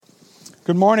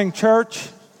Good morning, church.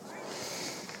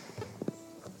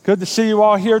 Good to see you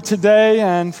all here today.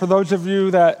 And for those of you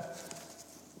that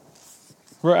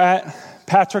were at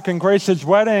Patrick and Grace's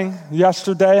wedding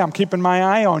yesterday, I'm keeping my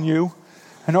eye on you.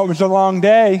 I know it was a long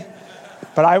day,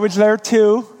 but I was there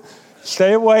too.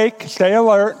 Stay awake, stay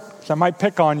alert, because I might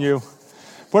pick on you.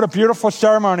 What a beautiful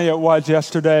ceremony it was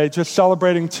yesterday, just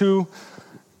celebrating two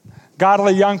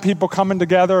godly young people coming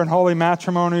together in holy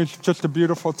matrimony. It's just a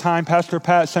beautiful time. Pastor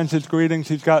Pat sends his greetings.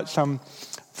 He's got some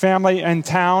family in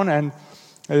town and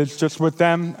is just with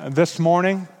them this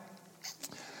morning.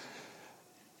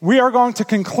 We are going to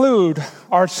conclude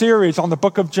our series on the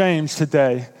book of James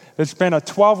today. It's been a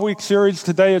 12-week series.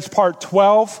 Today is part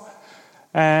 12,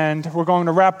 and we're going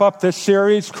to wrap up this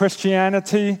series,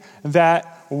 Christianity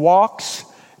That Walks.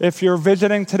 If you're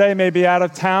visiting today, maybe out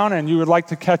of town, and you would like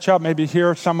to catch up, maybe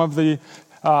hear some of the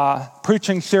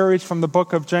preaching series from the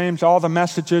book of James, all the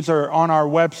messages are on our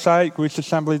website,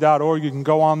 greeceassembly.org. You can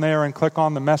go on there and click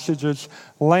on the messages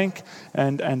link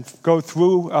and go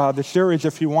through the series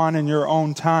if you want in your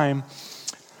own time.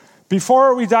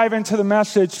 Before we dive into the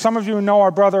message, some of you know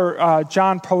our brother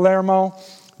John Palermo.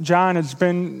 John has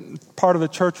been part of the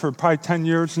church for probably 10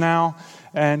 years now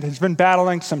and has been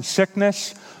battling some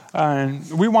sickness. And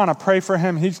we want to pray for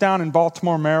him. He's down in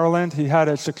Baltimore, Maryland. He had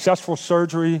a successful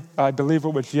surgery, I believe it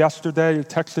was yesterday. He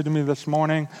texted me this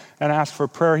morning and asked for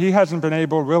prayer. He hasn't been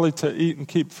able really to eat and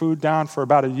keep food down for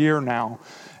about a year now.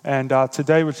 And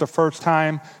today was the first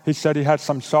time he said he had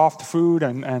some soft food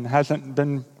and hasn't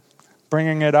been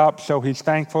bringing it up. So he's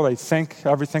thankful. They think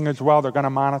everything is well. They're going to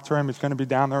monitor him. He's going to be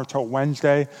down there until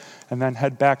Wednesday and then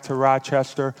head back to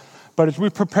Rochester. But as we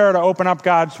prepare to open up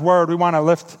God's Word, we want to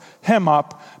lift Him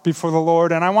up before the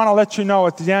Lord. And I want to let you know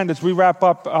at the end, as we wrap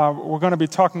up, we're going to be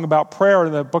talking about prayer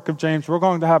in the book of James. We're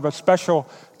going to have a special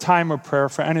time of prayer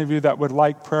for any of you that would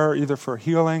like prayer, either for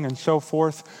healing and so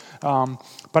forth.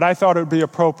 But I thought it would be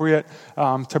appropriate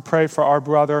to pray for our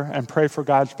brother and pray for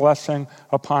God's blessing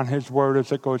upon His Word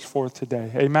as it goes forth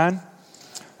today. Amen?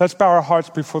 Let's bow our hearts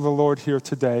before the Lord here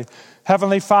today.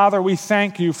 Heavenly Father, we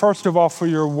thank you, first of all, for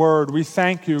your word. We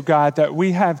thank you, God, that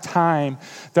we have time,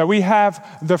 that we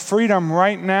have the freedom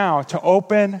right now to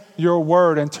open your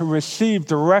word and to receive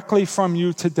directly from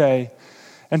you today.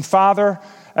 And Father,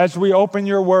 as we open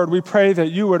your word, we pray that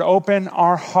you would open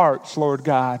our hearts, Lord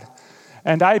God.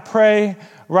 And I pray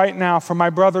right now for my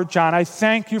brother John. I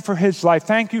thank you for his life.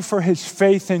 Thank you for his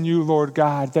faith in you, Lord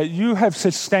God, that you have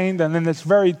sustained him in this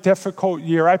very difficult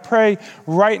year. I pray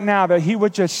right now that he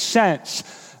would just sense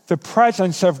the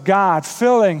presence of God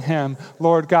filling him,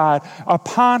 Lord God,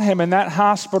 upon him in that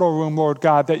hospital room, Lord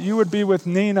God, that you would be with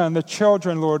Nina and the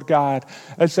children, Lord God,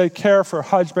 as they care for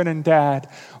husband and dad.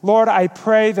 Lord, I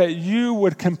pray that you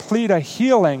would complete a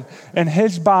healing in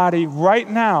his body right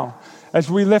now, as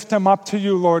we lift him up to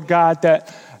you, Lord God,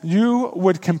 that you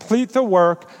would complete the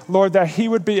work, Lord, that he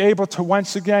would be able to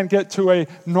once again get to a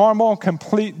normal,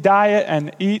 complete diet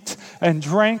and eat and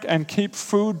drink and keep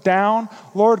food down.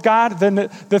 Lord God,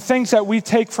 the things that we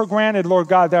take for granted, Lord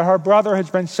God, that our brother has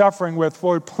been suffering with,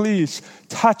 Lord, please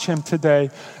touch him today.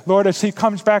 Lord, as he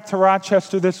comes back to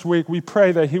Rochester this week, we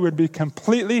pray that he would be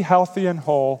completely healthy and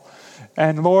whole.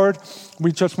 And Lord,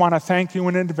 we just want to thank you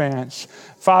in advance.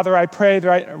 Father, I pray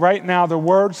that right now the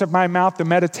words of my mouth, the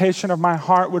meditation of my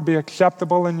heart would be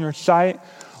acceptable in your sight.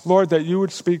 Lord, that you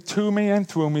would speak to me and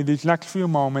through me these next few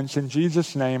moments in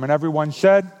Jesus' name. And everyone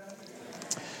said,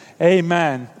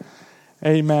 amen.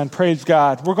 Amen. Praise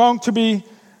God. We're going to be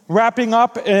wrapping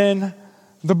up in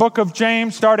the book of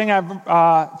James, starting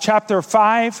at chapter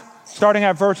 5. Starting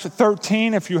at verse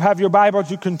 13, if you have your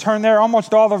Bibles, you can turn there.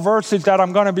 Almost all the verses that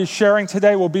I'm going to be sharing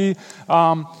today will be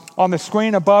on the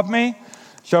screen above me.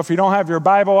 So if you don't have your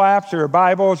Bible apps or your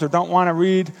Bibles or don't want to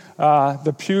read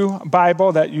the Pew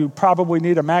Bible that you probably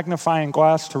need a magnifying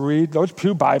glass to read, those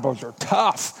Pew Bibles are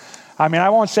tough. I mean, I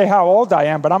won't say how old I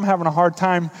am, but I'm having a hard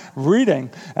time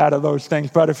reading out of those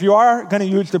things. But if you are going to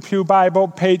use the Pew Bible,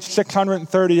 page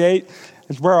 638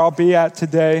 is where I'll be at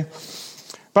today.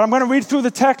 But I'm going to read through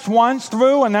the text once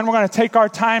through, and then we're going to take our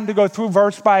time to go through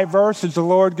verse by verse as the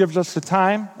Lord gives us the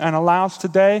time and allows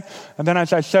today. And then,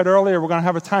 as I said earlier, we're going to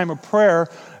have a time of prayer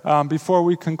before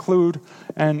we conclude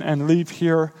and leave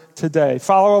here today.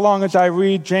 Follow along as I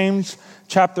read James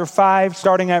chapter 5,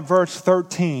 starting at verse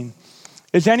 13.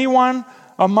 Is anyone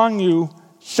among you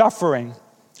suffering?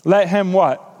 Let him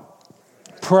what?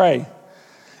 Pray.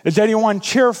 Is anyone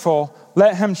cheerful?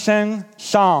 Let him sing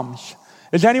psalms.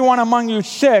 Is anyone among you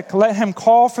sick? Let him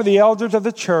call for the elders of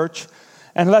the church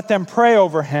and let them pray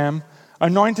over him,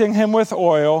 anointing him with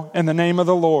oil in the name of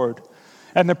the Lord.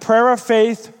 And the prayer of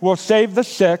faith will save the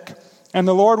sick, and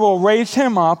the Lord will raise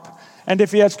him up. and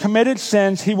if he has committed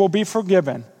sins, he will be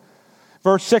forgiven.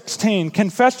 Verse 16,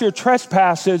 confess your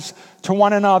trespasses to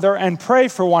one another and pray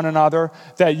for one another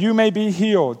that you may be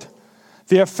healed.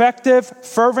 The effective,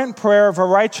 fervent prayer of a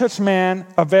righteous man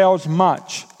avails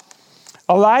much.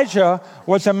 Elijah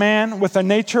was a man with a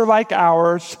nature like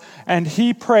ours, and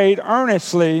he prayed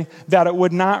earnestly that it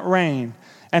would not rain.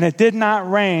 And it did not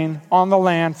rain on the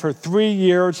land for 3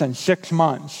 years and 6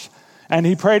 months. And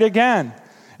he prayed again,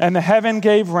 and the heaven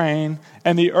gave rain,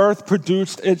 and the earth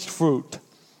produced its fruit.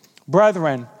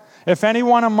 Brethren, if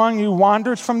anyone among you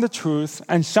wanders from the truth,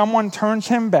 and someone turns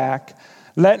him back,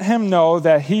 let him know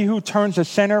that he who turns a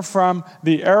sinner from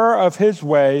the error of his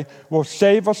way will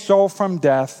save a soul from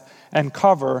death and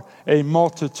cover a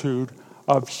multitude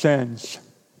of sins.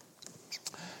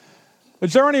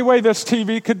 Is there any way this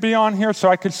TV could be on here so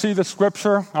I could see the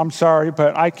scripture? I'm sorry,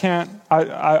 but I can't.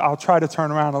 I'll try to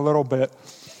turn around a little bit.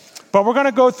 But we're going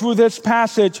to go through this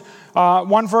passage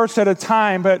one verse at a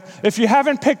time. But if you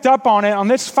haven't picked up on it, on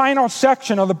this final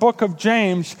section of the book of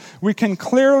James, we can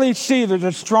clearly see there's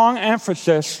a strong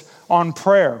emphasis on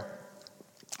prayer.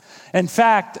 In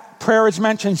fact, prayer is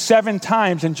mentioned 7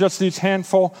 times in just these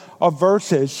handful of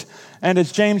verses. And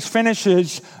as James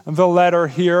finishes the letter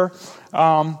here,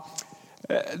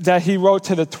 that he wrote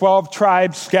to the 12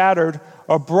 tribes scattered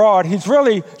abroad, he's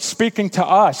really speaking to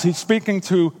us. He's speaking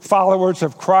to followers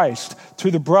of Christ,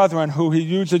 to the brethren, who he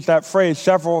uses that phrase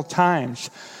several times.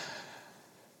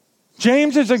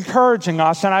 James is encouraging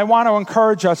us, and I want to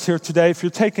encourage us here today. If you're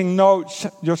taking notes,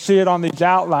 you'll see it on these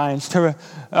outlines,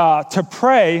 to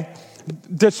pray,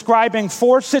 describing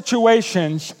 4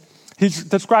 situations. He's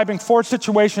describing 4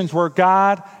 situations where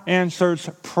God answers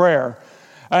prayer.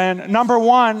 And number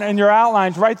 1 in your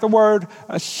outlines, write the word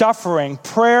suffering,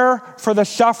 prayer for the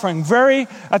suffering.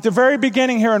 At the very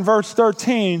beginning here in verse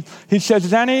 13, he says,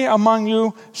 is any among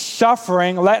you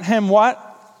suffering? Let him what?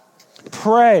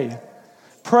 Pray.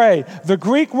 Pray. The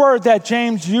Greek word that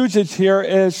James uses here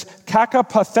is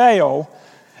kakapatheo,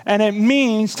 and it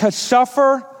means to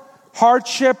suffer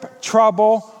hardship,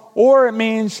 trouble, or it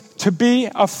means to be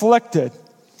afflicted.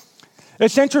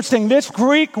 It's interesting, this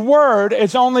Greek word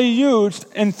is only used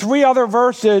in 3 other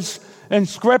verses in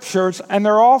scriptures, and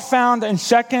they're all found in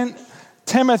 2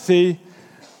 Timothy,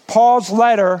 Paul's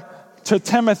letter to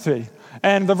Timothy.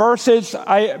 And the verses,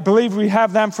 I believe we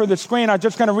have them for the screen. I'm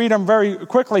just going to read them very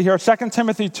quickly here. 2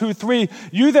 Timothy 2:3,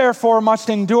 you therefore must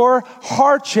endure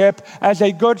hardship as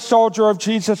a good soldier of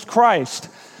Jesus Christ.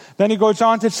 Then he goes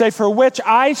on to say, for which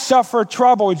I suffer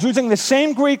trouble. He's using the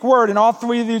same Greek word in all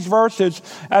 3 of these verses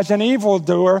as an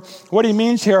evildoer. What he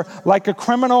means here, like a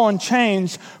criminal in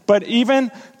chains, but even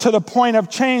to the point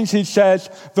of chains, he says,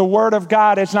 the word of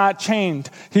God is not chained.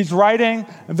 He's writing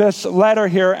this letter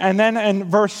here. And then in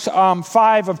verse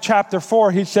 5 of chapter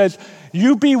 4, he says,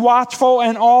 you be watchful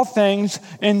in all things,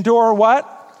 endure what?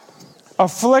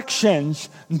 Afflictions.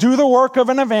 Do the work of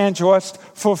an evangelist,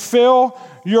 fulfill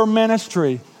your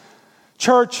ministry.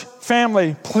 Church,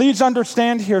 family, please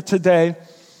understand here today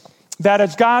that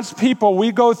as God's people,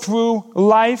 we go through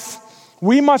life.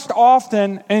 We must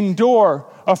often endure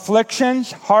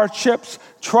afflictions, hardships,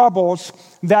 troubles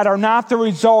that are not the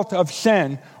result of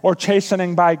sin or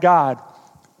chastening by God.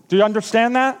 Do you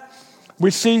understand that? We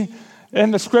see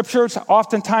in the scriptures,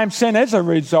 oftentimes sin is a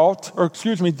result,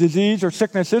 disease or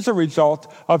sickness is a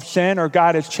result of sin, or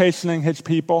God is chastening his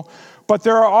people. But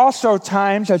there are also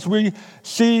times, as we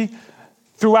see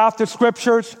throughout the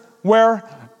scriptures, where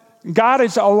God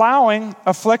is allowing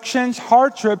afflictions,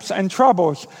 hardships, and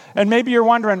troubles. And maybe you're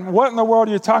wondering, what in the world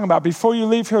are you talking about? Before you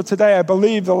leave here today, I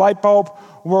believe the light bulb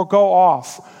will go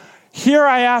off. Here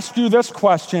I ask you this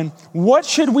question: what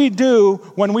should we do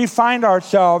when we find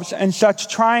ourselves in such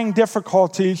trying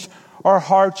difficulties or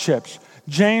hardships?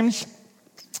 James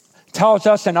tells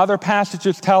us, and other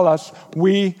passages tell us,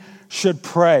 we should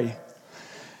pray.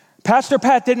 Pastor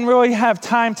Pat didn't really have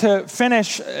time to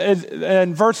finish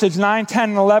in verses 9, 10,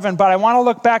 and 11, but I want to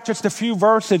look back just a few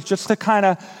verses just to kind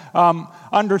of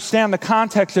understand the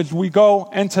context as we go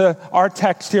into our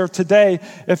text here today.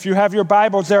 If you have your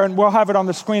Bibles there, and we'll have it on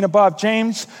the screen above,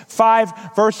 James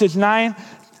 5, verses 9,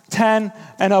 10,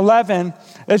 and 11,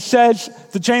 it says,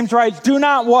 James writes, do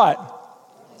not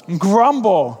what?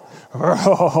 Grumble.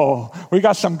 Oh, we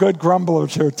got some good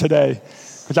grumblers here today.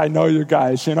 Because I know you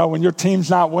guys, when your team's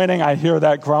not winning, I hear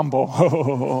that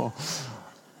grumble.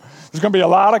 There's going to be a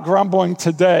lot of grumbling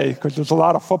today because there's a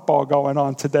lot of football going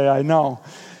on today, I know.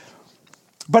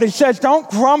 But he says, don't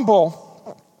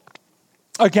grumble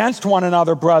against one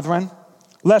another, brethren.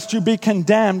 lest you be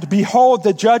condemned. Behold,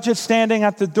 the judge is standing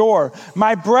at the door.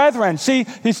 My brethren, see,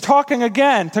 he's talking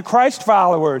again to Christ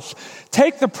followers.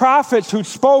 Take the prophets who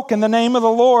spoke in the name of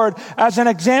the Lord as an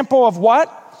example of what?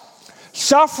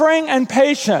 Suffering and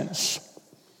patience.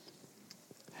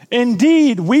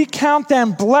 Indeed, we count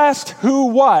them blessed who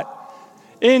what?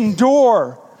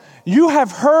 Endure. You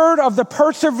have heard of the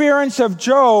perseverance of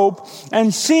Job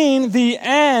and seen the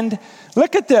end,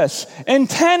 look at this,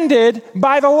 intended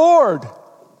by the Lord.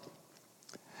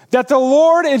 That the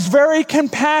Lord is very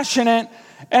compassionate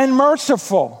and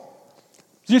merciful.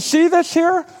 Do you see this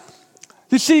here?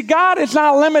 You see, God is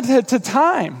not limited to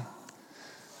time.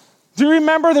 Do you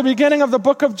remember the beginning of the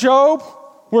book of Job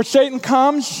where Satan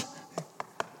comes?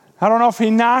 I don't know if he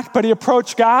knocked, but he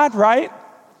approached God, right?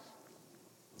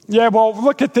 Yeah, well,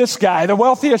 look at this guy, the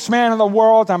wealthiest man in the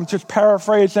world. I'm just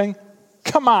paraphrasing.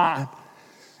 Come on.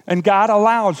 And God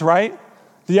allows, right,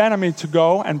 the enemy to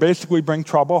go and basically bring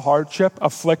trouble, hardship,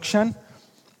 affliction.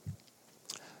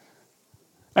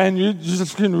 And you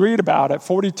just can read about it.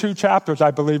 42 chapters,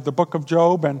 I believe, the book of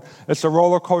Job, and it's a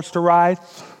roller coaster ride.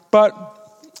 But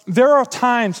there are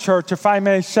times, church, if I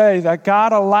may say, that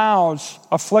God allows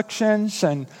afflictions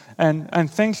and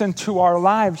things into our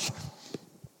lives,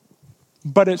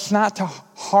 but it's not to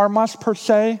harm us per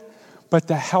se, but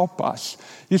to help us.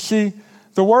 You see,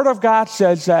 the Word of God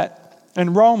says that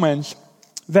in Romans,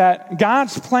 that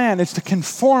God's plan is to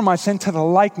conform us into the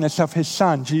likeness of His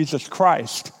Son, Jesus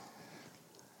Christ.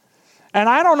 And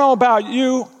I don't know about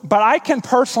you, but I can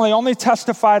personally only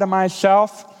testify to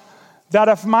myself that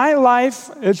if my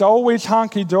life is always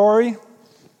honky-dory,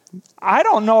 I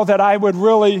don't know that I would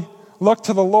really look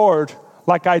to the Lord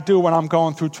like I do when I'm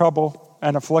going through trouble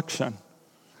and affliction.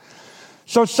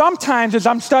 So sometimes as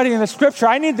I'm studying the scripture,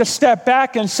 I need to step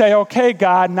back and say, okay,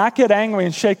 God, not get angry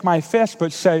and shake my fist,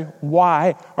 but say,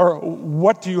 why? Or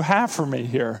what do you have for me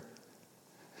here?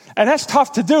 And that's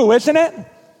tough to do, isn't it?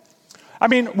 I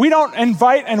mean, we don't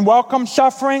invite and welcome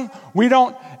suffering. We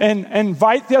don't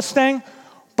invite this thing,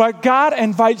 but God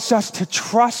invites us to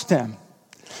trust Him.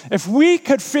 If we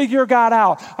could figure God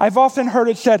out, I've often heard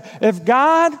it said, if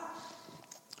God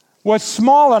was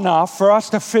small enough for us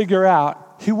to figure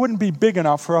out, He wouldn't be big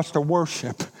enough for us to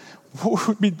worship. What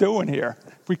would we be doing here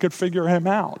if we could figure Him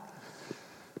out?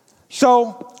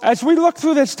 So as we look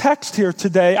through this text here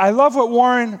today, I love what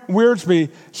Warren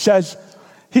Wiersbe says.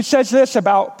 He says this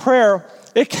about prayer: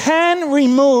 it can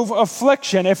remove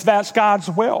affliction if that's God's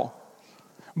will.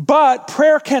 But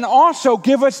prayer can also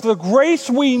give us the grace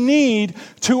we need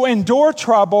to endure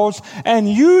troubles and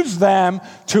use them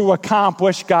to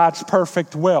accomplish God's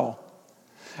perfect will.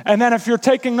 And then if you're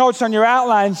taking notes on your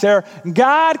outlines there,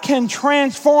 God can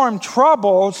transform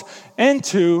troubles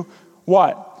into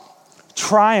what?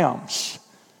 Triumphs.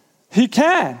 He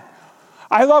can.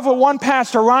 I love what one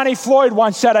pastor, Ronnie Floyd,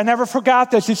 once said. I never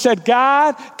forgot this. He said,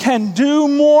 God can do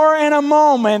more in a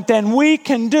moment than we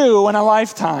can do in a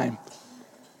lifetime.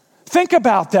 Think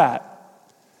about that.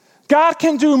 God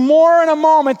can do more in a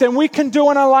moment than we can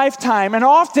do in a lifetime. And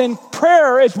often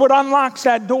prayer is what unlocks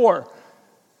that door.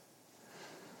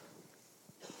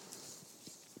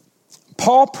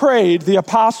 Paul prayed, the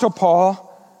Apostle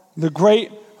Paul, the great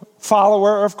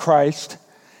follower of Christ,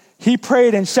 he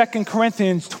prayed in 2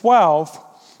 Corinthians 12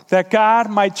 that God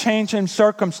might change his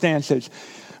circumstances.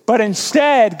 But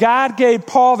instead, God gave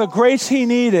Paul the grace he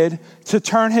needed to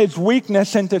turn his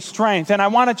weakness into strength. And I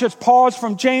want to just pause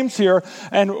from James here,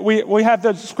 and we have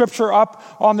the scripture up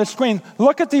on the screen.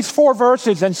 Look at these 4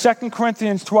 verses in 2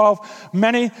 Corinthians 12.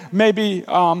 Many may be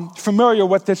familiar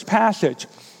with this passage.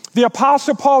 The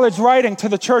Apostle Paul is writing to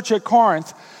the church at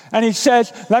Corinth, and he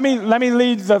says, let me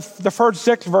lead the first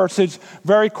 6 verses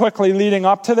very quickly leading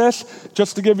up to this,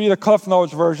 just to give you the Cliff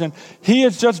Notes version. He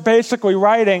is just basically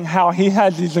writing how he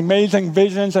had these amazing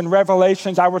visions and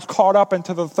revelations. I was caught up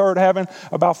into the third heaven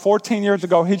about 14 years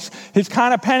ago. He's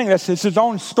kind of penning this. It's his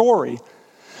own story.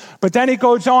 But then he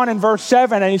goes on in verse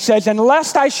 7 and he says, and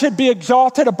lest I should be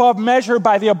exalted above measure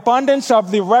by the abundance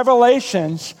of the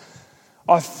revelations,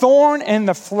 a thorn in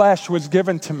the flesh was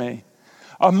given to me,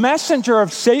 a messenger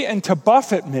of Satan to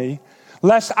buffet me,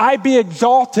 lest I be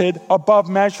exalted above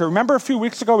measure. Remember a few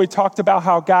weeks ago we talked about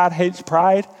how God hates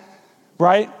pride,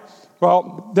 right?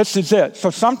 Well, this is it. So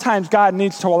sometimes God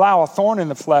needs to allow a thorn in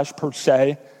the flesh, per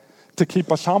se, to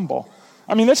keep us humble.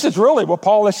 I mean, this is really what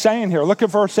Paul is saying here. Look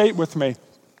at verse 8 with me.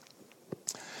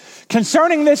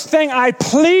 Concerning this thing, I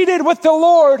pleaded with the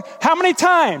Lord, how many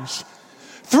times?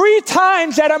 3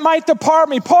 times that it might depart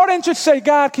me. Paul didn't just say,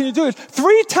 God, can you do this?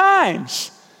 3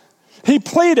 times he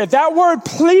pleaded. That word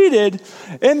pleaded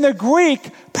in the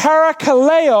Greek,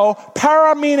 parakaleo,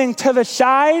 para meaning to the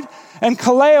side, and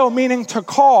kaleo meaning to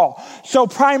call. So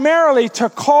primarily to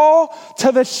call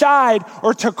to the side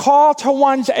or to call to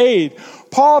one's aid.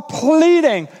 Paul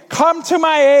pleading, come to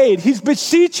my aid. He's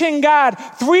beseeching God.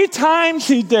 3 times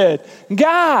he did.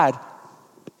 God,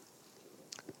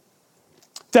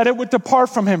 that it would depart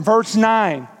from him. Verse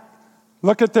 9.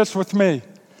 Look at this with me.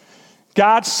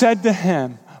 God said to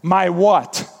him, my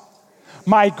what?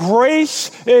 My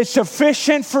grace is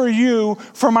sufficient for you,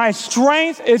 for my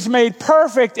strength is made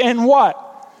perfect in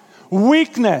what?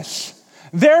 Weakness.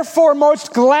 Therefore,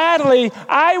 most gladly,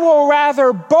 I will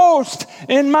rather boast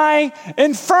in my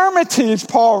infirmities,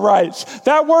 Paul writes.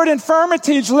 That word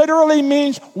infirmities literally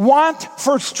means want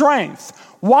for strength.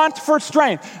 Want for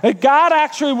strength. God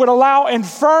actually would allow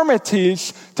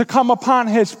infirmities to come upon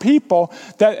his people,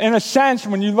 that in a sense,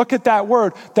 when you look at that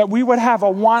word, that we would have a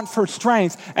want for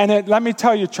strength. And let me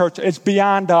tell you, church, it's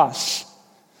beyond us.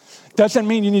 Doesn't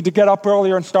mean you need to get up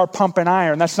earlier and start pumping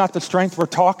iron. That's not the strength we're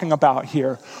talking about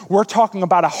here. We're talking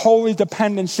about a holy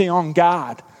dependency on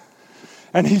God.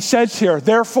 And he says here,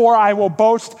 therefore I will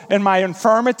boast in my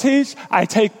infirmities. I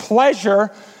take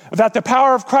pleasure that the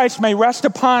power of Christ may rest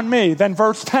upon me. Then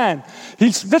verse 10,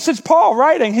 this is Paul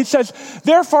writing. He says,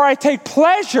 therefore I take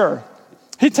pleasure.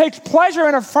 He takes pleasure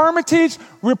in infirmities,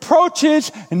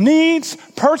 reproaches, needs,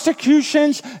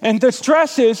 persecutions, and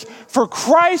distresses for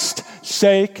Christ's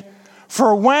sake.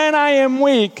 For when I am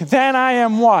weak, then I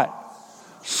am what?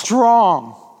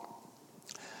 Strong.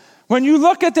 When you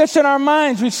look at this in our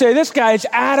minds, we say, this guy is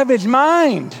out of his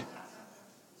mind.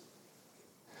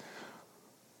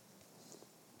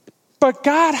 But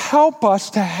God help us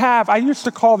to have, I used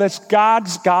to call this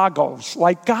God's goggles,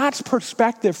 like God's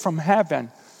perspective from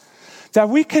heaven, that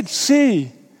we could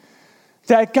see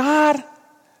that God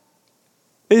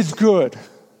is good.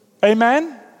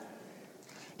 Amen?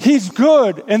 He's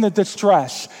good in the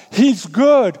distress. He's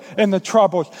good in the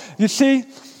troubles. You see,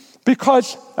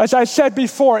 because as I said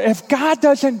before, if God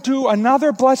doesn't do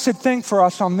another blessed thing for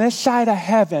us on this side of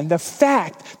heaven, the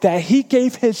fact that he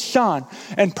gave his son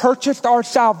and purchased our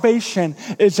salvation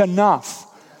is enough.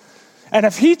 And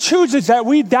if he chooses that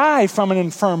we die from an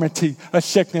infirmity, a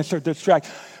sickness, or distress,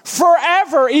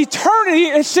 forever, eternity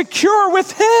is secure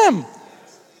with him.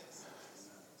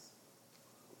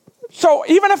 So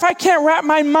even if I can't wrap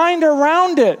my mind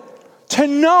around it, to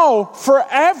know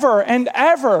forever and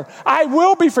ever, I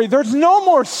will be free. There's no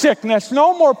more sickness,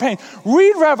 no more pain.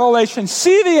 Read Revelation,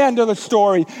 see the end of the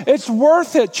story. It's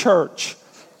worth it, church.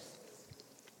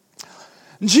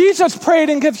 Jesus prayed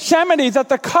in Gethsemane that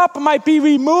the cup might be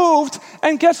removed,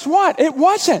 and guess what? It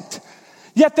wasn't.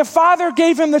 Yet the Father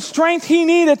gave him the strength he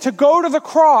needed to go to the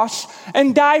cross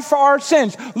and die for our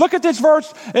sins. Look at this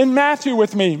verse in Matthew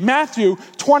with me. Matthew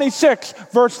 26,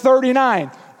 verse 39.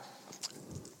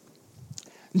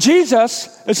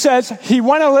 Jesus, it says, he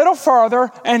went a little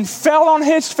farther and fell on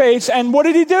his face, and what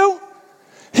did he do?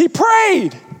 He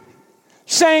prayed,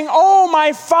 saying, oh,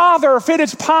 my Father, if it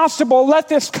is possible, let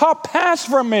this cup pass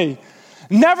from me.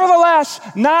 Nevertheless,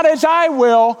 not as I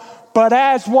will, but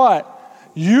as what?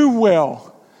 You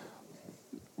will.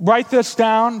 Write this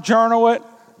down, journal it.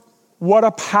 What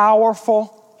a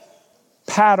powerful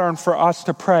pattern for us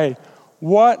to pray.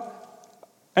 What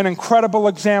an incredible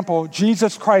example.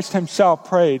 Jesus Christ himself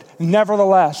prayed,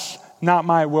 nevertheless, not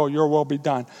my will, your will be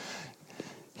done.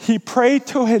 He prayed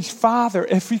to his Father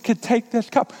if he could take this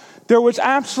cup. There was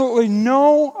absolutely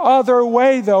no other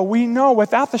way, though. We know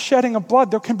without the shedding of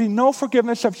blood, there can be no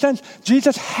forgiveness of sins.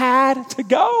 Jesus had to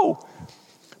go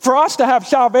for us to have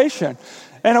salvation.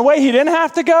 In a way, he didn't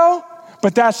have to go,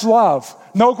 but that's love.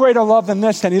 No greater love than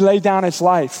this, that he laid down his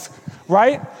life,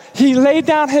 right? He laid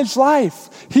down his life.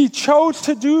 He chose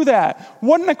to do that.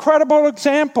 What an incredible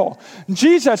example.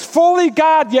 Jesus, fully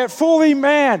God, yet fully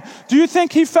man. Do you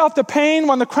think he felt the pain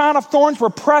when the crown of thorns were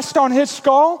pressed on his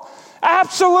skull?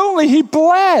 Absolutely. He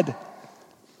bled.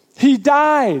 He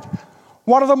died.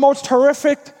 One of the most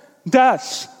horrific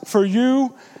deaths for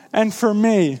you and for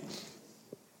me.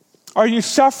 Are you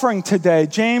suffering today?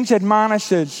 James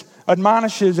admonishes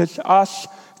us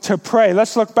to pray.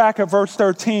 Let's look back at verse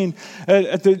 13,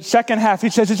 at the second half. He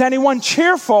says, is anyone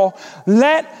cheerful?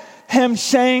 Let him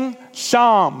sing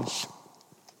psalms.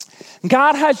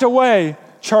 God has a way,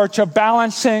 church, of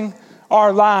balancing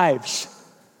our lives.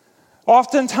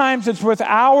 Oftentimes it's with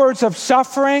hours of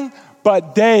suffering,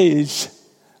 but days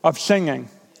of singing.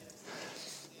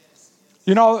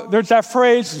 You know, there's that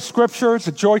phrase, the scriptures,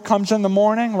 the joy comes in the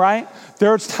morning, right?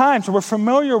 There's times we're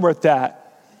familiar with that.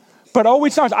 But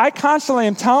always times, I constantly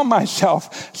am telling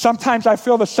myself, sometimes I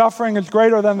feel the suffering is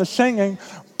greater than the singing,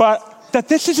 but that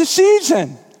this is a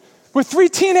season. with 3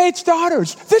 teenage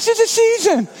daughters. This is a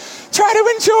season. Try to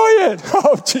enjoy it.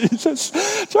 Oh, Jesus.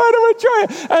 Try to enjoy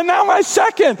it. And now my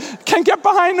second can get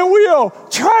behind the wheel.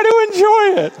 Try to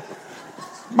enjoy it.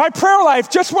 My prayer life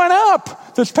just went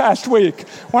up this past week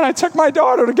when I took my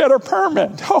daughter to get her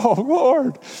permit. Oh,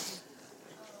 Lord.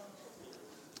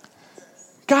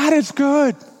 God is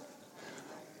good.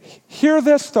 Hear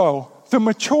this, though. The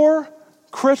mature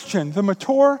Christian, the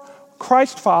mature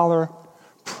Christ follower,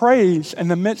 prays in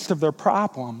the midst of their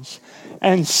problems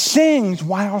and sings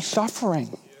while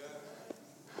suffering.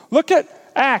 Look at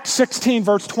Acts 16,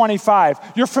 verse 25.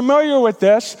 You're familiar with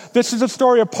this. This is the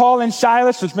story of Paul and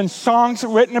Silas. There's been songs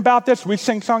written about this. We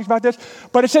sing songs about this.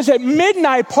 But it says at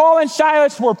midnight, Paul and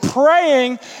Silas were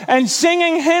praying and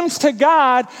singing hymns to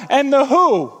God, and the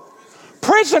who?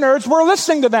 Prisoners were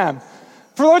listening to them.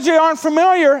 For those of you who aren't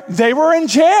familiar, they were in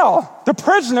jail. The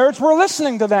prisoners were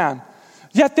listening to them.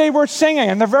 Yet they were singing.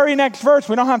 And the very next verse,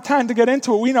 we don't have time to get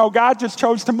into it. We know God just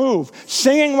chose to move.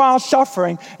 Singing while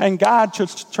suffering, and God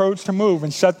just chose to move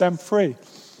and set them free.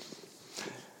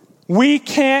 We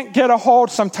can't get a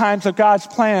hold sometimes of God's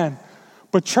plan.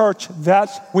 But church,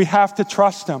 we have to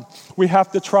trust Him. We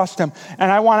have to trust Him.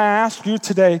 And I want to ask you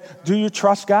today, do you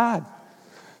trust God?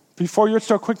 Before you're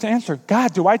so quick to answer,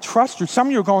 God, do I trust you? Some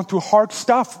of you are going through hard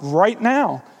stuff right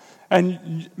now.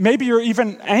 And maybe you're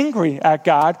even angry at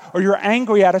God, or you're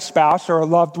angry at a spouse or a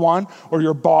loved one or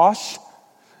your boss.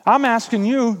 I'm asking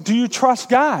you, do you trust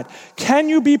God? Can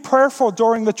you be prayerful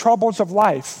during the troubles of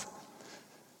life?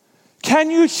 Can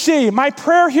you see? My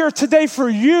prayer here today for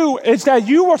you is that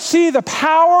you will see the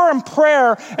power in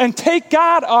prayer and take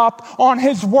God up on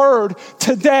His word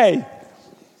today.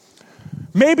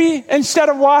 Maybe instead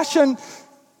of watching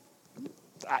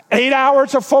 8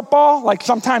 hours of football, like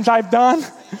sometimes I've done,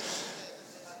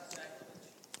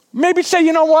 maybe say,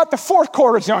 you know what, the fourth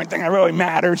quarter is the only thing that really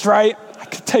matters, right? I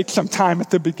could take some time at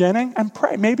the beginning and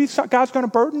pray. Maybe God's going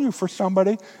to burden you for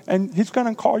somebody, and He's going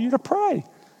to call you to pray.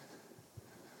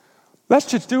 Let's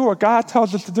just do what God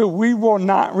tells us to do. We will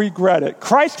not regret it.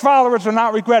 Christ followers will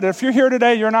not regret it. If you're here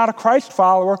today, you're not a Christ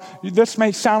follower, this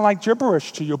may sound like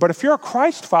gibberish to you. But if you're a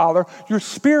Christ follower, your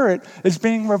spirit is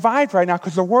being revived right now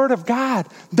because the Word of God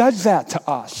does that to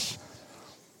us.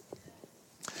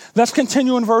 Let's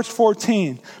continue in verse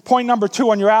 14. Point number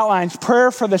 2 on your outlines,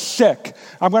 prayer for the sick.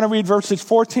 I'm going to read verses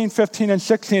 14, 15, and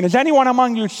 16. Is anyone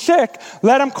among you sick?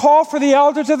 Let him call for the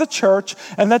elders of the church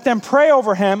and let them pray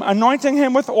over him, anointing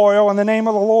him with oil in the name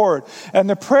of the Lord. And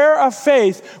the prayer of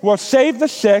faith will save the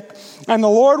sick, and the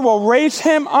Lord will raise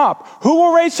him up. Who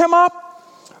will raise him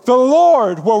up? The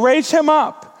Lord will raise him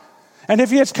up. And if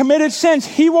he has committed sins,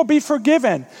 he will be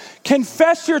forgiven.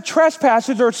 Confess your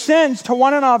trespasses or sins to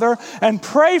one another and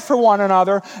pray for one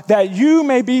another that you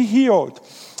may be healed.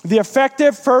 The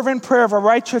effective, fervent prayer of a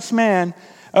righteous man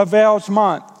avails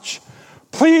much.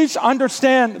 Please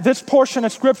understand this portion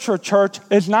of Scripture, church,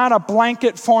 is not a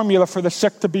blanket formula for the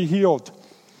sick to be healed.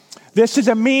 This is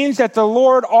a means that the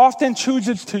Lord often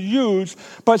chooses to use,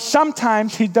 but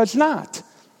sometimes He does not.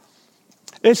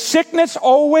 Is sickness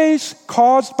always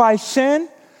caused by sin?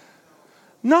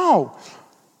 No.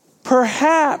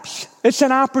 Perhaps it's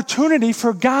an opportunity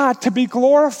for God to be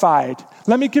glorified.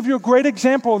 Let me give you a great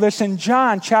example of this in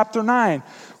John chapter 9.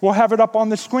 We'll have it up on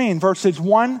the screen, verses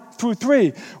 1 through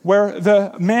 3, where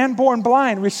the man born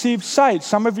blind received sight.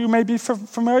 Some of you may be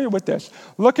familiar with this.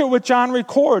 Look at what John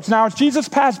records. Now, as Jesus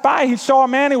passed by, He saw a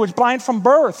man who was blind from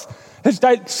birth. His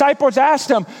disciples asked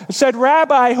Him, said,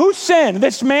 Rabbi, who sinned,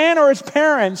 this man or his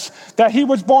parents, that he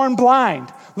was born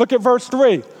blind? Look at verse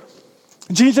 3.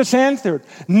 Jesus answered,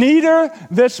 neither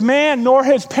this man nor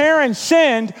his parents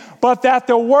sinned, but that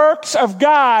the works of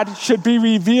God should be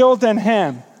revealed in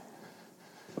him.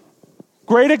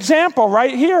 Great example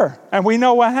right here. And we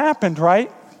know what happened,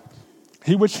 right?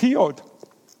 He was healed.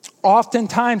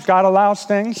 Oftentimes, God allows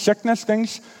things, sickness,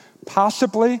 things,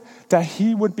 possibly that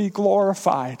He would be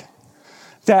glorified.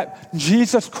 That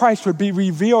Jesus Christ would be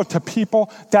revealed to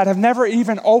people that have never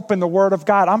even opened the Word of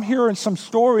God. I'm hearing some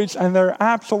stories, and they're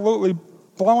absolutely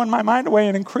blowing my mind away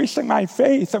and increasing my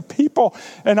faith of people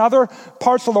in other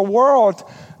parts of the world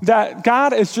that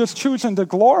God is just choosing to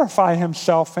glorify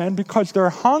Himself in because they're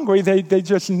hungry. They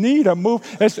just need a move.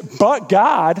 It's but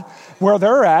God, where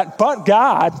they're at, but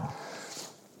God.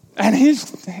 And He's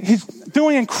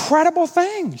doing incredible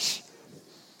things.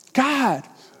 God,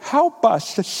 help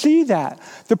us to see that.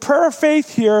 The prayer of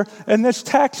faith here in this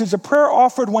text is a prayer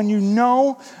offered when you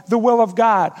know the will of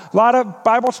God. A lot of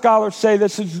Bible scholars say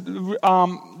this is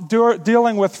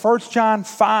dealing with 1 John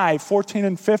 5, 14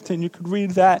 and 15. You could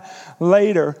read that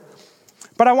later.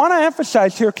 But I want to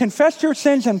emphasize here, confess your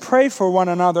sins and pray for one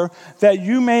another that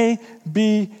you may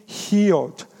be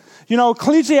healed. You know,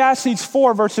 Ecclesiastes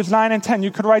 4, verses 9 and 10, you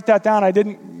could write that down. I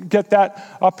didn't get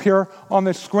that up here on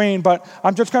the screen, but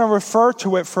I'm just going to refer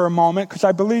to it for a moment because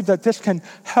I believe that this can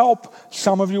help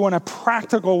some of you in a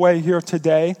practical way here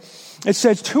today. It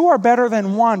says, 2 are better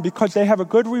than 1 because they have a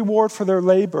good reward for their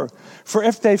labor. For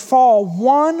if they fall,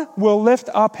 one will lift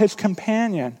up his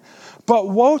companion. But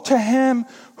woe to him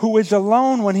who is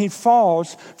alone when he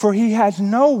falls, for he has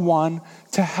no one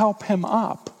to help him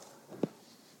up.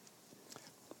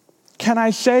 Can I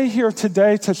say here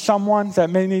today to someone that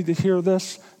may need to hear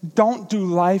this, don't do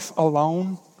life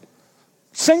alone.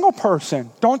 Single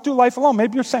person, don't do life alone.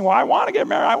 Maybe you're saying, well, I want to get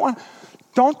married.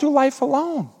 Don't do life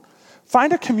alone.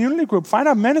 Find a community group, find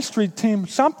a ministry team,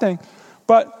 something.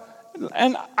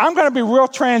 And I'm going to be real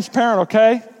transparent,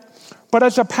 okay? But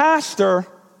as a pastor,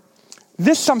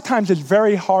 this sometimes is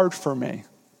very hard for me.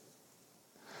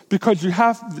 Because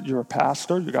you're a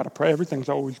pastor, you got to pray, everything's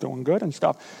always doing good and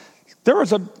stuff. There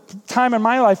was a time in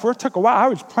my life where it took a while. I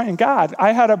was praying God.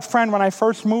 I had a friend when I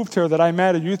first moved here that I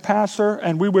met, a youth pastor,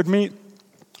 and we would meet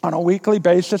on a weekly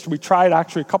basis. We tried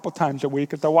actually a couple times a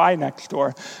week at the Y next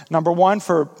door. Number 1,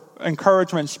 for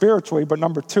encouragement spiritually, but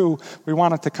number 2, we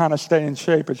wanted to kind of stay in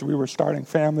shape as we were starting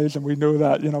families, and we knew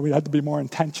that, we had to be more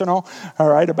intentional, all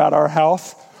right, about our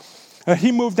health.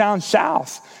 He moved down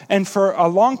south, and for a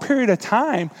long period of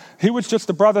time, he was just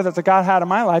the brother that God had in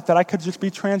my life that I could just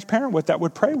be transparent with, that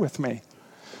would pray with me.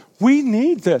 We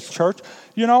need this, church.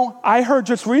 I heard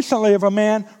just recently of a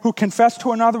man who confessed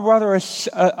to another brother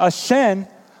a sin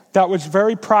that was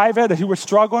very private, that he was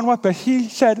struggling with, but he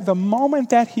said the moment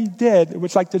that he did, it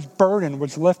was like this burden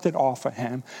was lifted off of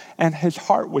him, and his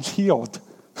heart was healed.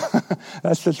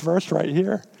 That's this verse right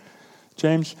here.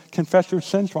 James, confess your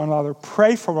sins to one another,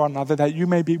 pray for one another that you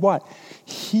may be what?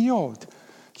 Healed.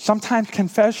 Sometimes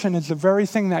confession is the very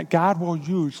thing that God will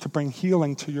use to bring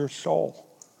healing to your soul.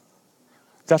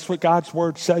 That's what God's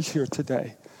word says here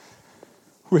today.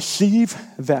 Receive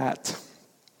that.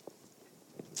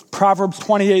 Proverbs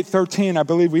 28:13, I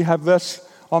believe we have this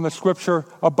on the scripture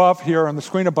above here, on the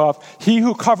screen above. He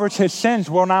who covers his sins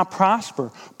will not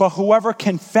prosper, but whoever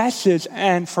confesses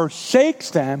and forsakes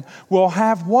them will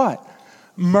have what?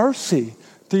 Mercy.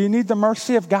 Do you need the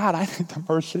mercy of God? I need the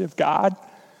mercy of God.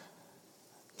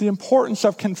 The importance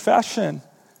of confession.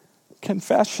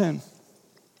 Confession.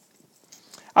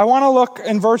 I want to look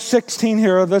in verse 16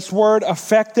 here, this word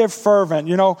effective, fervent.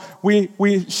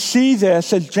 We see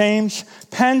this as James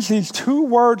pens these 2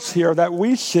 words here that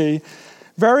we see.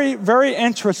 Very, very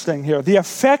interesting here. The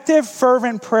effective,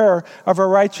 fervent prayer of a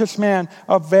righteous man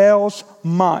avails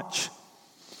much.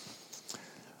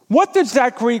 What does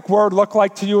that Greek word look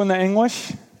like to you in the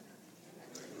English?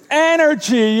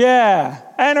 Energy, yeah.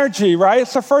 Energy, right?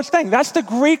 It's the first thing. That's the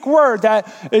Greek word that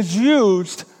is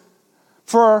used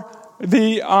for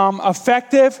the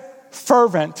effective,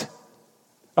 fervent.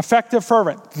 Effective,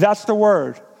 fervent. That's the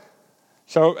word.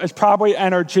 So it's probably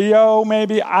energio,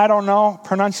 maybe. I don't know.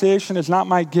 Pronunciation is not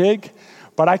my gig.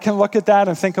 But I can look at that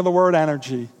and think of the word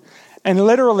energy. And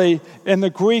literally, in the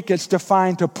Greek, it's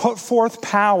defined to put forth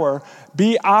power,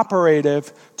 be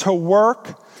operative, to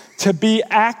work, to be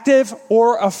active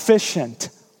or efficient.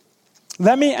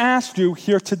 Let me ask you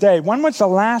here today, when was the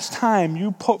last time you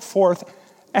put forth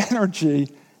energy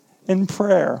in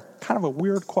prayer? Kind of a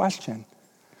weird question.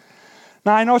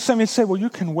 Now, I know some of you say, well,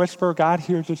 you can whisper, God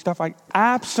hears your stuff.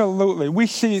 Absolutely. We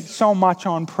see so much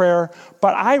on prayer,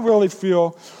 but I really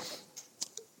feel,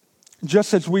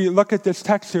 just as we look at this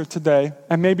text here today,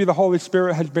 and maybe the Holy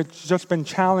Spirit has just been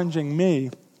challenging me,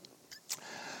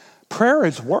 prayer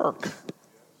is work.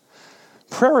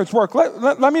 Prayer is work.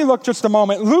 Let me look just a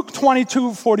moment. Luke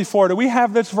 22:44. Do we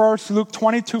have this verse? Luke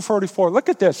 22:44. Look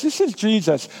at this. This is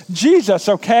Jesus. Jesus,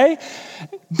 okay?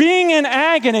 Being in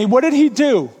agony, what did he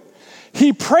do?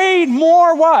 He prayed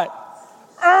more what?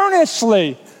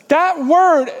 Earnestly. That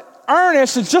word,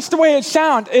 earnest, is just the way it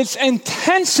sounds. It's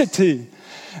intensity.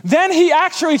 Then he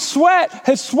actually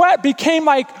his sweat became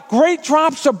like great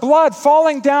drops of blood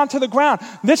falling down to the ground.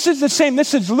 This is the same,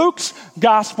 this is Luke's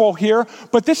gospel here,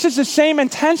 but this is the same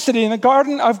intensity in the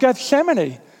Garden of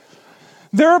Gethsemane.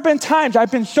 There have been times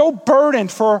I've been so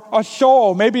burdened for a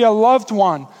soul, maybe a loved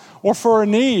one, or for a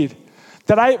need,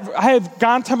 that I have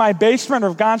gone to my basement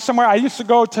or gone somewhere. I used to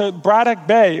go to Braddock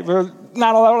Bay, where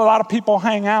not a lot of people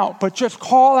hang out, but just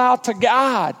call out to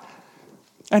God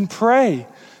and pray.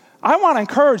 I want to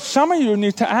encourage some of you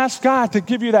need to ask God to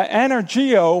give you that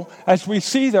energio, as we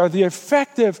see there, the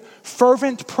effective,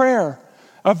 fervent prayer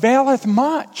availeth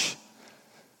much.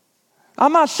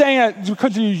 I'm not saying that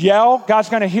because you yell, God's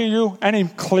going to hear you any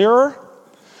clearer.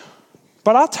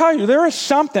 But I'll tell you, there is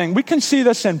something. We can see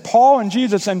this in Paul and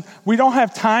Jesus, and we don't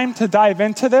have time to dive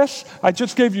into this. I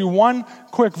just gave you one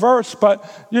quick verse, but,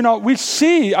 we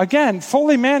see, again,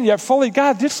 fully man, yet fully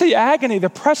God. Just the agony, the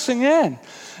pressing in.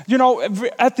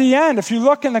 At the end, if you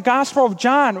look in the Gospel of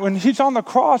John, when he's on the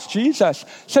cross, Jesus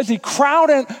says he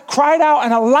cried out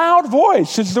in a loud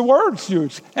voice, is the words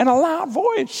used, in a loud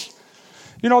voice.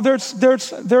 There's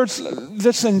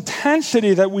this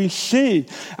intensity that we see.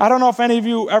 I don't know if any of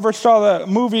you ever saw the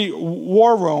movie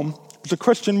War Room. It's a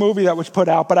Christian movie that was put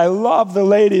out, but I love the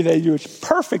lady they used.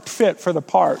 Perfect fit for the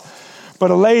part. But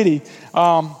a lady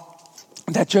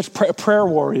that just a prayer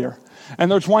warrior. And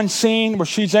there's one scene where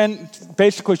she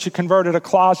converted a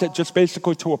closet just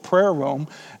basically to a prayer room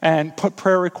and put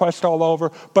prayer requests all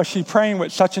over. But she's praying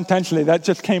with such intensity. That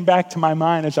just came back to my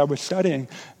mind as I was studying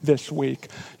this week.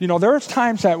 There's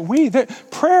times that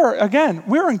prayer, again,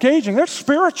 we're engaging. There's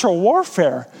spiritual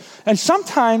warfare. And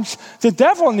sometimes the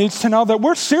devil needs to know that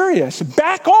we're serious.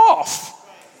 Back off.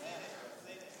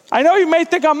 I know you may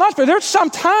think I'm nuts, but there's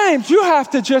sometimes you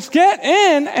have to just get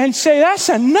in and say, that's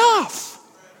enough.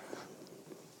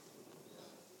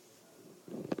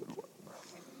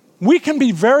 We can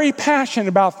be very passionate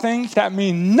about things that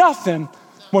mean nothing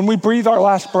when we breathe our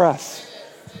last breath.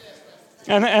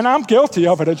 And I'm guilty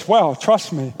of it as well,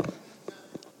 trust me.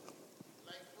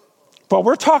 But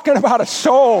we're talking about a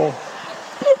soul.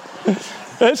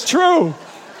 It's true.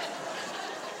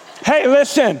 Hey,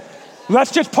 listen,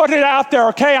 let's just put it out there,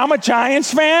 okay? I'm a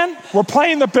Giants fan. We're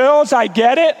playing the Bills, I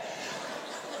get it.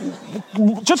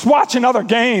 Just watch another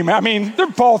game. I mean, they're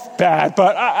both bad,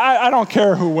 but I don't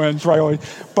care who wins, really.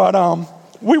 But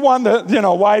we won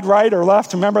the, wide right or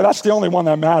left. Remember, that's the only one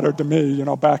that mattered to me,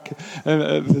 back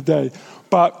in the day.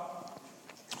 But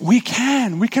we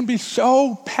can be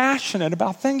so passionate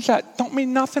about things that don't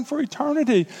mean nothing for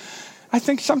eternity. I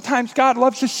think sometimes God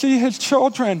loves to see his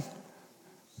children.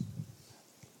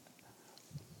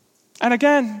 And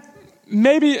again,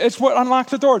 maybe it's what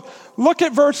unlocks the door. Look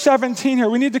at verse 17 here.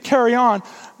 We need to carry on.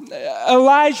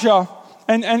 Elijah,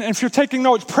 and if you're taking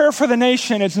notes, prayer for the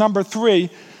nation is number 3.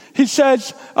 He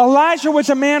says, Elijah was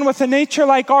a man with a nature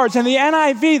like ours. In the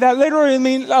NIV, that literally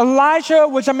means Elijah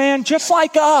was a man just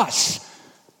like us.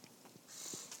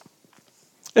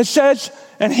 It says,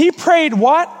 and he prayed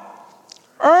what?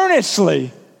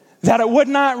 Earnestly, that it would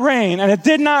not rain. And it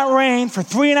did not rain for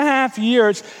 3.5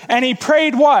 years. And he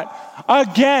prayed what?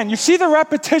 Again. You see the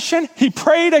repetition? He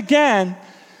prayed again,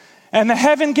 and the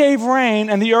heaven gave rain,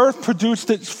 and the earth produced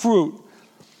its fruit.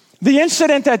 The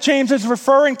incident that James is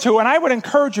referring to, and I would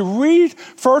encourage you, read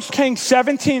 1 Kings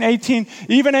 17, 18,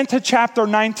 even into chapter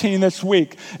 19 this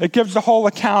week. It gives the whole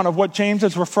account of what James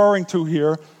is referring to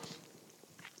here.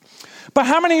 But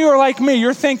how many of you are like me?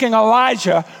 You're thinking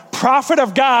Elijah, prophet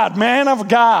of God, man of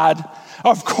God.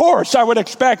 Of course, I would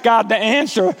expect God to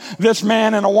answer this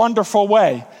man in a wonderful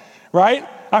way, right?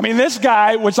 I mean, this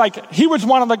guy was he was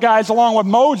one of the guys along with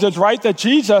Moses, right, that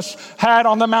Jesus had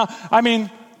on the mount. I mean,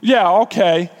 yeah,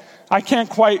 okay. I can't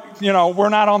quite, we're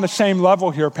not on the same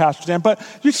level here, Pastor Dan. But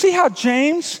you see how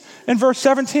James, in verse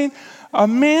 17, a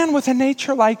man with a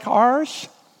nature like ours?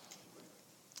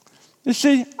 You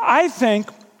see, I think,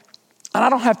 and I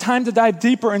don't have time to dive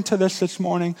deeper into this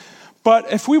morning,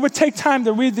 but if we would take time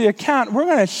to read the account, we're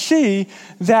going to see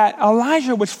that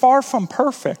Elijah was far from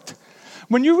perfect.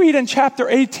 When you read in chapter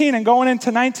 18 and going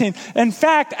into 19, in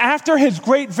fact, after his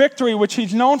great victory, which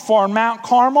he's known for on Mount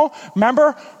Carmel,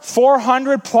 remember,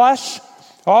 400 plus,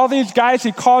 all these guys,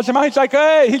 he calls them out. He's like,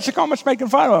 hey, he's almost making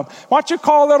fun of them. Why don't you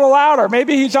call a little louder?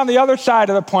 Maybe he's on the other side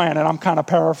of the planet. I'm kind of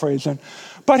paraphrasing.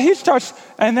 But he starts,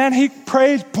 and then he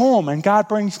prays, boom, and God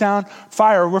brings down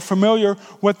fire. We're familiar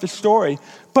with the story.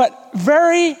 But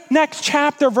very next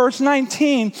chapter, verse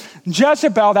 19,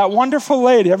 Jezebel, that wonderful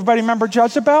lady, everybody remember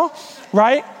Jezebel,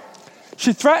 right?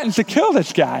 She threatens to kill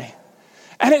this guy.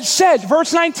 And it says,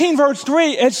 verse 19, verse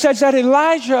 3, it says that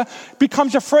Elijah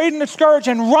becomes afraid and discouraged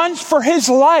and runs for his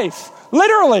life.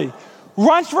 Literally,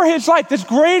 runs for his life. This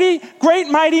great,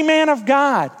 mighty man of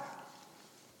God.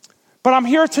 But I'm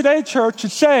here today, church, to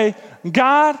say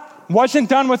God wasn't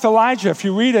done with Elijah if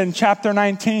you read it in chapter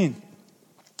 19.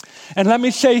 And let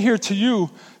me say here to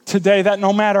you today that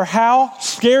no matter how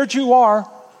scared you are,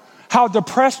 how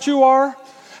depressed you are,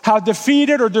 how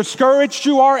defeated or discouraged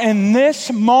you are in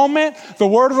this moment, the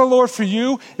word of the Lord for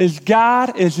you is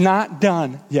God is not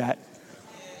done yet.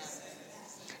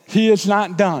 He is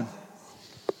not done.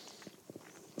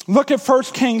 Look at 1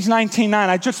 Kings 19:9.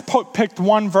 I just picked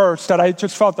one verse that I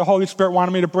just felt the Holy Spirit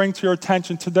wanted me to bring to your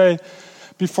attention today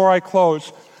before I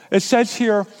close. It says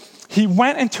here, he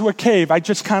went into a cave. I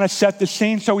just kind of set the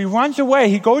scene. So he runs away.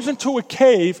 He goes into a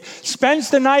cave, spends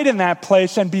the night in that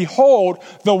place, and behold,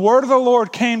 the word of the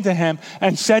Lord came to him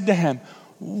and said to him,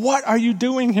 "What are you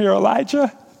doing here,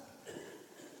 Elijah?"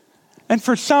 And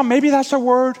for some, maybe that's a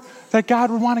word that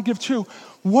God would want to give to.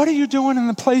 What are you doing in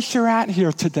the place you're at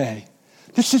here today?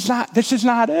 This is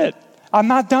not it. I'm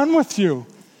not done with you.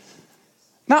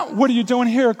 Not what are you doing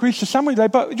here at Greece Assembly Day,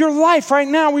 but your life right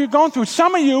now, what you're going through.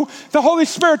 Some of you, the Holy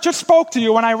Spirit just spoke to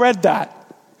you when I read that.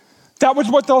 That was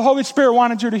what the Holy Spirit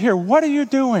wanted you to hear. What are you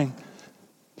doing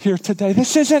here today?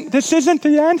 This isn't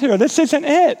the end here. This isn't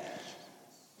it.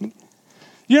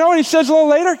 You know what he says a little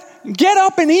later? Get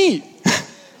up and eat.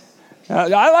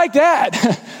 I like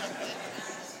that.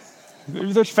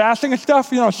 There's fasting and stuff.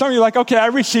 Some of you are like, okay, I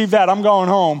received that. I'm going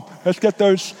home. Let's get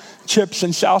those chips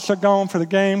and salsa going for the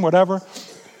game, whatever.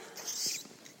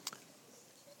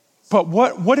 But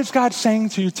what is God saying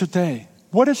to you today?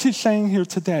 What is he saying here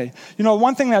today?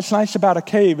 One thing that's nice about a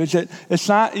cave is it's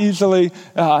not easily,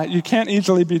 you can't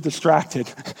easily be distracted.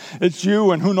 It's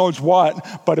you and who knows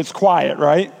what, but it's quiet,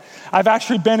 right? I've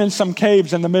actually been in some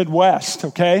caves in the Midwest,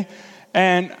 okay?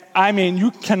 And I mean,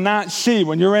 you cannot see,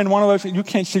 when you're in one of those, you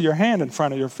can't see your hand in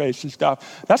front of your face and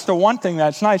stuff. That's the one thing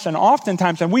that's nice. And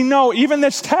oftentimes, and we know, even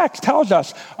this text tells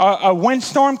us, a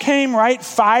windstorm came, right?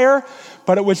 Fire,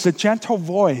 but it was the gentle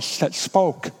voice that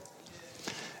spoke.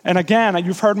 And again,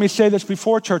 you've heard me say this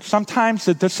before, church, sometimes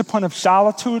the discipline of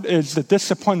solitude is the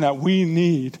discipline that we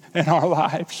need in our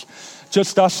lives.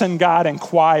 Just us and God and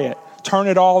quiet. Turn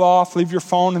it all off, leave your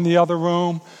phone in the other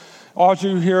room. All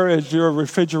you hear is your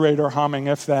refrigerator humming,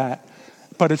 if that.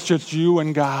 But it's just you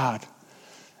and God.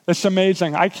 It's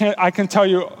amazing. I can tell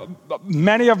you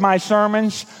many of my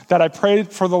sermons that I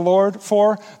prayed for the Lord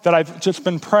for, that I've just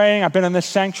been praying. I've been in this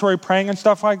sanctuary praying and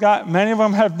stuff like that. Many of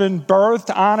them have been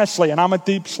birthed honestly, and I'm a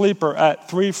deep sleeper at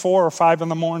 3, 4, or 5 in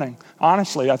the morning.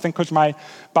 Honestly, I think because my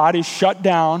body's shut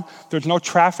down, there's no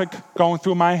traffic going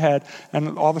through my head,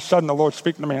 and all of a sudden the Lord's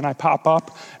speaking to me, and I pop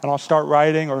up, and I'll start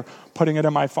writing or putting it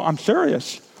in my phone. I'm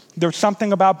serious. There's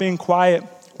something about being quiet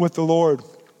with the Lord.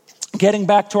 Getting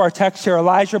back to our text here,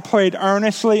 Elijah prayed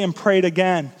earnestly and prayed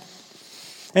again.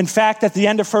 In fact, at the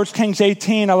end of 1 Kings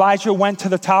 18, Elijah went to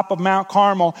the top of Mount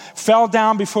Carmel, fell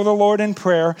down before the Lord in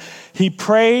prayer. He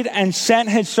prayed and sent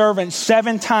his servant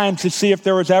 7 times to see if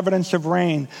there was evidence of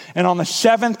rain. And on the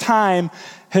 7th time,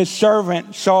 his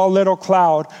servant saw a little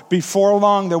cloud. Before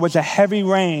long, there was a heavy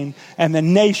rain, and the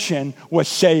nation was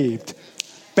saved.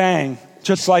 Bang,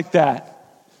 just like that.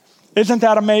 Isn't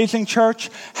that amazing, church?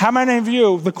 How many of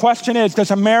you, the question is, does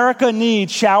America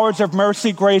need showers of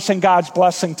mercy, grace, and God's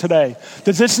blessing today?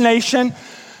 Does this nation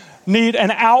need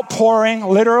an outpouring,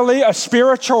 literally a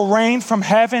spiritual rain from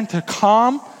heaven to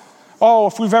come? Oh,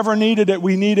 if we've ever needed it,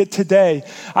 we need it today.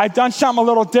 I've done something a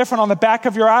little different on the back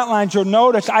of your outlines. You'll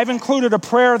notice I've included a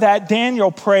prayer that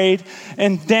Daniel prayed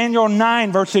in Daniel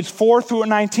 9, verses 4 through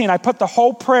 19. I put the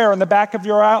whole prayer in the back of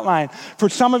your outline. For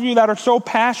some of you that are so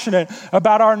passionate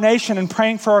about our nation and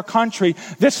praying for our country,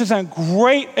 this is a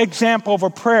great example of a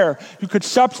prayer. You could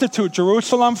substitute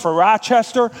Jerusalem for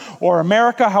Rochester or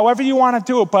America, however you want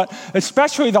to do it, but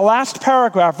especially the last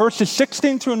paragraph, verses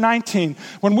 16 through 19.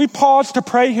 When we pause to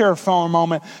pray here for a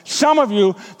moment, some of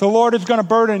you, the Lord is going to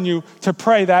burden you to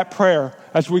pray that prayer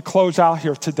as we close out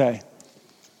here today.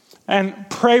 And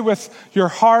pray with your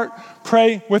heart,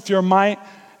 pray with your might,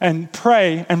 and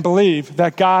pray and believe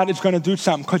that God is going to do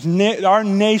something, because our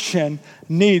nation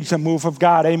needs a move of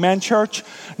God. Amen, church?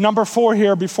 Number 4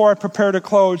 here, before I prepare to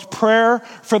close, prayer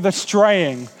for the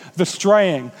straying. The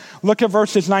straying. Look at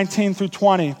verses 19 through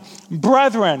 20.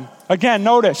 Brethren, again,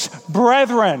 notice,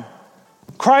 brethren,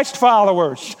 Christ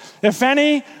followers, if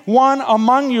anyone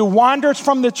among you wanders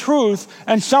from the truth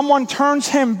and someone turns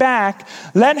him back,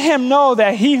 let him know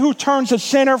that he who turns a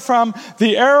sinner from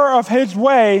the error of his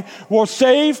way will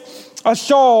save a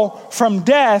soul from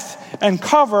death and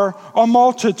cover a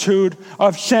multitude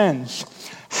of sins.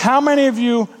 How many of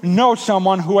you know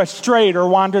someone who has strayed or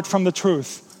wandered from the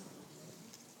truth?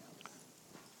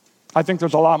 I think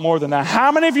there's a lot more than that.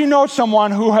 How many of you know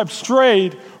someone who have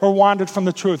strayed or wandered from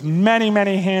the truth? Many,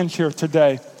 many hands here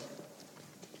today.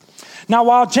 Now,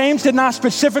 while James did not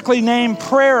specifically name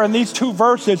prayer in these 2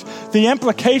 verses, the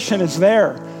implication is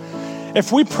there.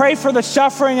 If we pray for the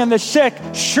suffering and the sick,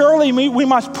 surely we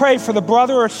must pray for the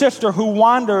brother or sister who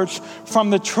wanders from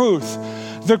the truth.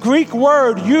 The Greek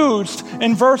word used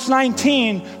in verse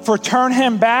 19 for turn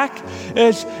him back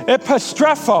is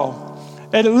epistrepho.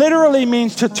 It literally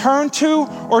means to turn to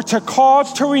or to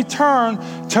cause to return,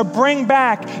 to bring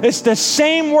back. It's the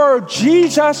same word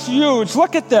Jesus used.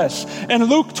 Look at this in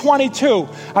Luke 22.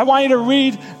 I want you to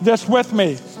read this with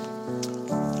me.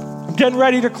 getting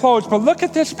ready to close, but look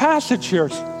at this passage here.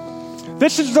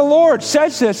 This is the Lord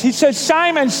says this. He says,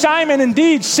 Simon, Simon,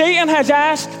 indeed, Satan has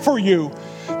asked for you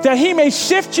that he may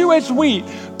sift you as wheat.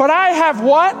 But I have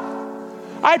what?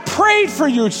 I prayed for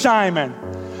you,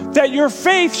 Simon, that your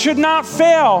faith should not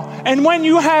fail. And when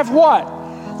you have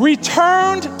what?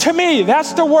 Returned to me.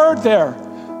 That's the word there.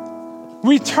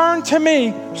 Return to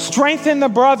me, strengthen the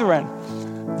brethren.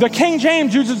 The King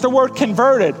James uses the word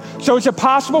converted. So is it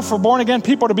possible for born-again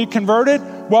people to be converted?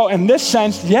 Well, in this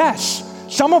sense, yes.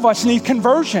 Some of us need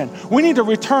conversion. We need to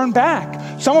return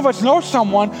back. Some of us know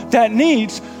someone that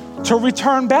needs to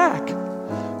return back.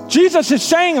 Jesus is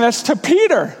saying this to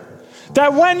Peter,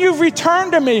 that when you've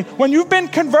returned to me, when you've been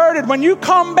converted, when you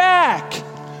come back,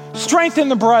 strengthen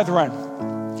the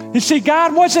brethren. You see,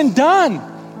 God wasn't done.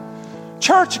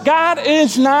 Church, God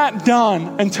is not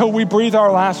done until we breathe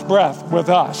our last breath with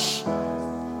us.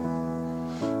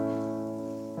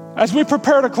 As we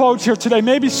prepare to close here today,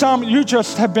 maybe some you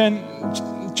just have been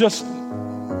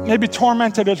maybe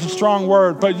tormented is a strong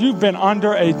word, but you've been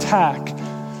under attack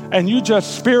and you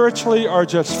just spiritually are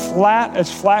just flat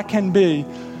as flat can be.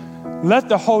 Let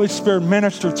the Holy Spirit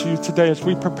minister to you today as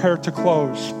we prepare to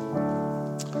close.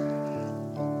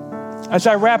 As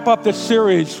I wrap up this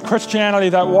series, Christianity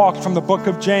That Walks, from the book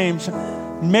of James,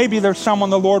 maybe there's someone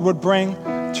the Lord would bring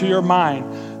to your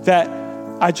mind that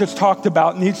I just talked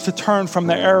about needs to turn from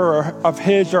the error of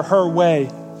his or her way.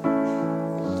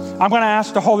 I'm going to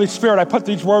ask the Holy Spirit, I put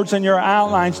these words in your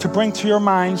outlines, to bring to your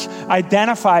minds,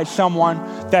 identify someone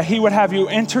that he would have you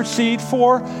intercede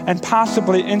for and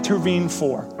possibly intervene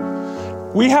for.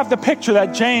 We have the picture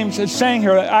that James is saying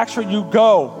here, that actually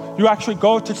you actually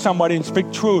go to somebody and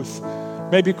speak truth,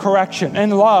 maybe correction,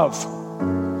 and love.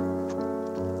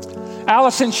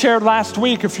 Allison shared last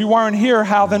week, if you weren't here,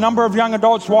 how the number of young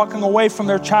adults walking away from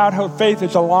their childhood faith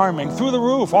is alarming, through the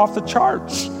roof, off the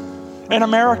charts in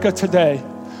America today.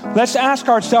 Let's ask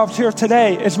ourselves here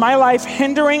today, is my life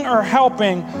hindering or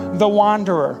helping the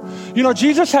wanderer? You know,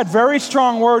 Jesus had very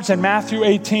strong words in Matthew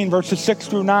 18, verses 6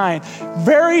 through 9.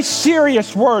 Very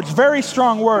serious words, very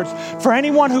strong words. For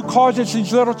anyone who causes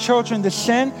these little children to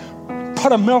sin,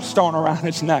 put a millstone around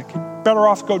his neck. He'd better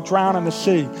off go drown in the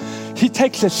sea. He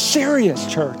takes it serious,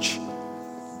 church.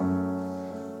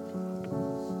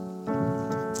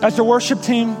 As the worship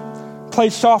team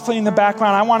plays softly in the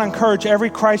background, I want to encourage every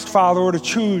Christ follower to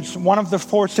choose one of the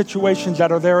 4 situations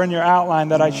that are there in your outline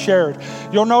that I shared.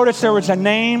 You'll notice there was a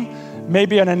name,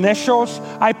 maybe an initials.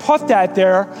 I put that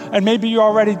there, and maybe you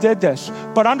already did this.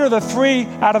 But under the 3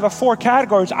 out of the 4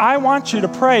 categories, I want you to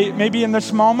pray, maybe in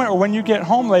this moment or when you get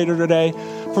home later today,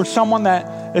 for someone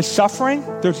that is suffering,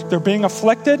 they're being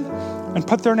afflicted, and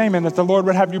put their name in that the Lord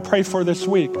would have you pray for this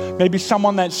week. Maybe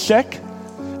someone that's sick,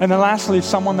 and then lastly,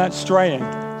 someone that's straying.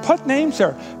 Put names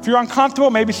there. If you're uncomfortable,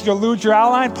 maybe you'll lose your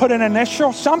outline, put an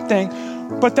initial,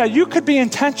 something, but that you could be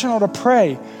intentional to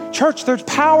pray. Church, there's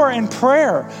power in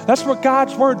prayer. That's what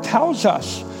God's word tells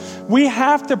us. We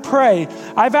have to pray.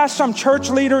 I've asked some church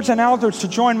leaders and elders to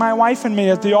join my wife and me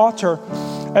at the altar.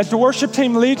 As the worship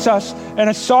team leads us in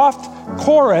a soft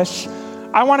chorus,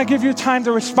 I want to give you time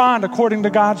to respond according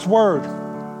to God's word.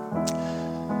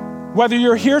 Whether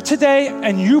you're here today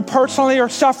and you personally are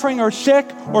suffering or sick,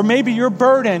 or maybe you're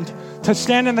burdened to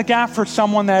stand in the gap for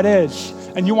someone that is,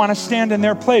 and you want to stand in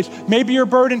their place. Maybe you're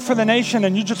burdened for the nation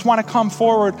and you just want to come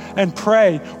forward and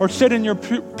pray, or sit in your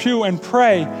pew and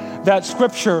pray that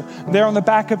scripture there on the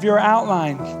back of your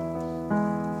outline.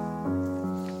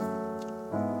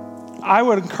 I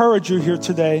would encourage you here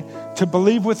today to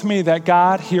believe with me that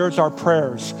God hears our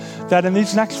prayers. That in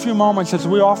these next few moments, as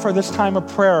we offer this time of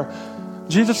prayer,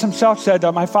 Jesus himself said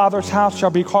that my Father's house shall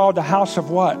be called a house of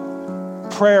what?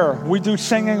 Prayer. We do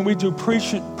singing, we do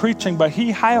preaching, but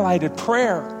he highlighted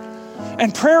prayer.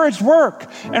 And prayer is work.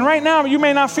 And right now, you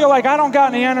may not feel like, I don't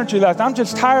got any energy left. I'm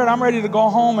just tired. I'm ready to go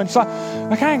home. And so,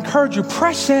 like, I encourage you,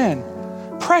 press in.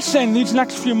 Press in these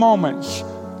next few moments.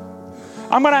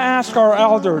 I'm going to ask our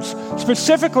elders,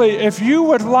 specifically, if you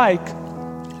would like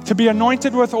to be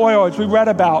anointed with oil, as we read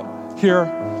about here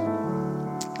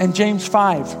in James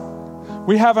 5.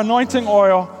 We have anointing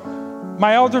oil.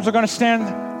 My elders are going to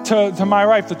stand to my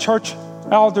right, the church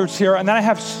elders here. And then I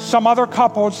have some other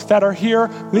couples that are here,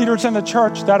 leaders in the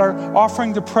church, that are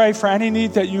offering to pray for any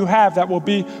need that you have that will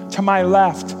be to my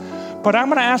left. But I'm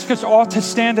going to ask us all to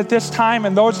stand at this time,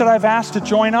 and those that I've asked to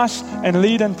join us and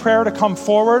lead in prayer to come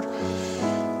forward.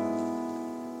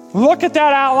 Look at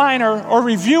that outline or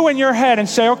review in your head and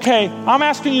say, okay, I'm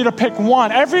asking you to pick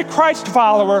one, every Christ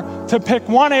follower, to pick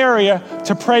one area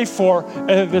to pray for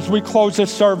as we close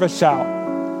this service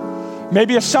out.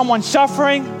 Maybe it's someone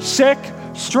suffering, sick,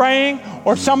 straying,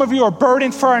 or some of you are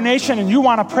burdened for our nation and you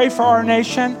want to pray for our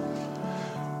nation.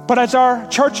 But as our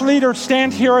church leaders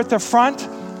stand here at the front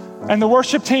and the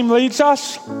worship team leads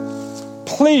us,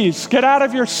 please get out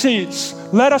of your seats.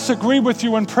 Let us agree with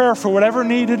you in prayer for whatever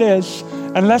need it is.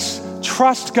 And let's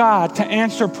trust God to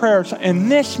answer prayers in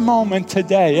this moment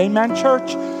today. Amen,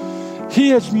 church?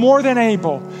 He is more than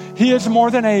able. He is more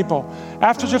than able.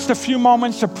 After just a few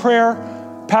moments of prayer,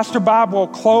 Pastor Bob will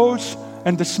close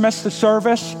and dismiss the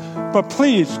service. But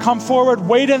please come forward,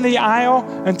 wait in the aisle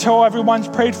until everyone's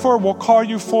prayed for. We'll call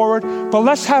you forward. But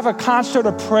let's have a concert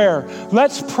of prayer.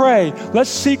 Let's pray. Let's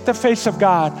seek the face of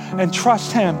God and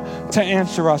trust Him to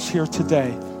answer us here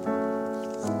today.